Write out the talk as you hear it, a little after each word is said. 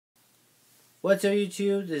What's up,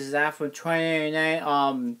 YouTube? This is Zach from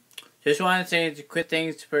 2089. Just want to say some quick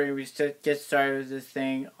things before we get started with this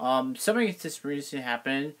thing. Something just recently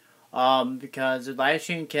happened. Because the live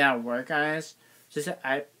stream cannot work on this. Just an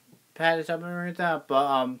iPad or something like that.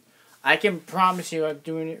 But I can promise you, I'm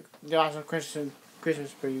doing the awesome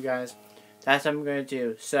Christmas for you guys. That's what I'm gonna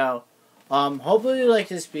do. So, hopefully you like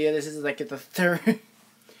this video. This is like the third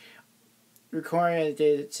recording of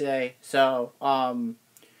the day today. So,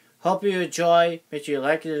 hope you enjoy. Make sure you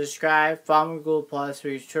like and subscribe. Follow me on Google Plus for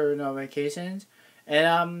your tour notifications.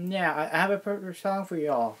 And yeah, I have a perfect song for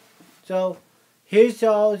y'all. So here's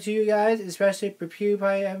to all to you guys, especially for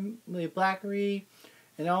PewDiePie, Emily Blackery,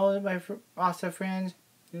 and all of my awesome friends,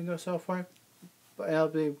 so forth. But it'll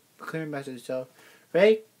be a clear message. So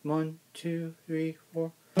ready? 1, 2, 3,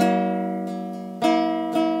 4.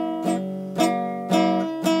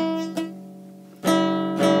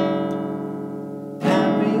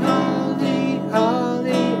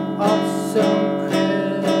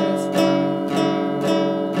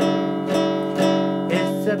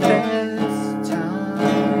 The best time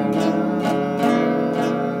of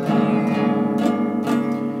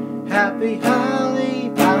year. Happy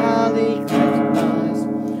holly, holly Christmas.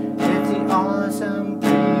 It's the awesome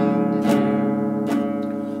thing to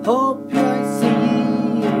do. Hope I see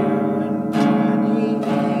you in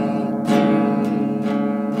 2018.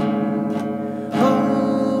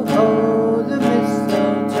 Oh, oh, the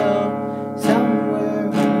mistletoe, somewhere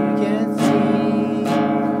we can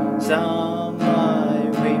see some.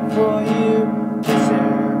 For you to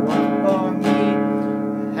share one for me.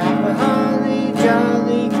 Have a holly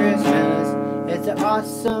jolly Christmas. It's an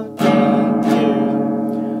awesome thing to do.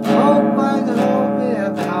 Hope I can hope we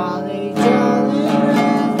have a holly jolly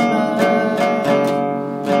Christmas to you.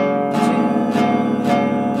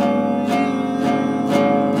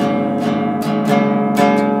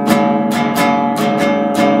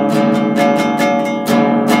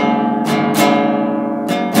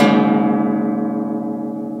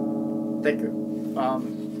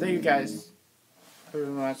 Thank you guys very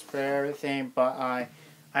much for everything, but I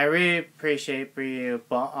really appreciate for you,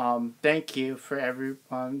 but thank you for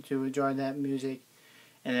everyone to enjoy that music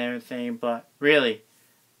and everything, but really,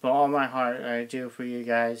 for all my heart, I do for you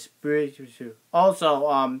guys, really do.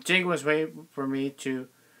 Also, Jake was waiting for me to,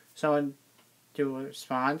 someone do a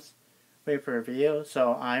response, wait for a video,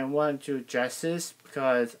 so I wanted to address this,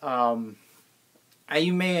 because,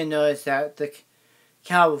 you may have noticed that the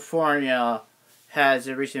California has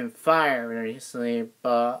a recent fire recently,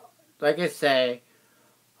 but like I say,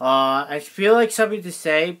 I feel like something to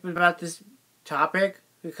say about this topic,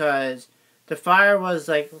 because the fire was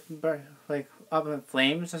like up in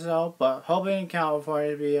flames or so, but hoping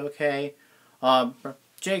California to be okay.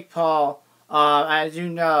 Jake Paul, as you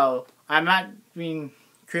know, I'm not being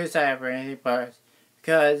criticized or anything, but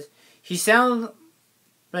because he sounds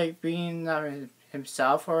like being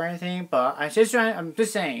himself or anything, but I'm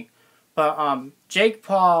just saying. But Jake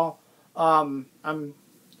Paul,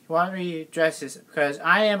 want me to address this because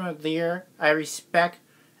I am a leader. I respect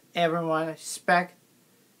everyone. I respect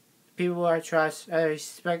people I trust. I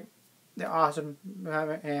respect the awesome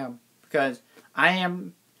I am, because I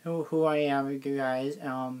am who I am with you guys.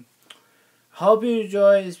 Hope you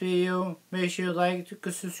enjoy this video. Make sure you like,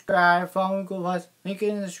 subscribe, follow me on Google Plus. Link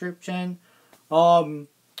in the description.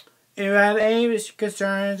 If you have any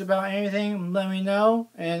concerns about anything, let me know.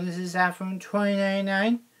 And this is Zach from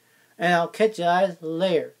 2099. And I'll catch you guys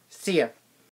later. See ya.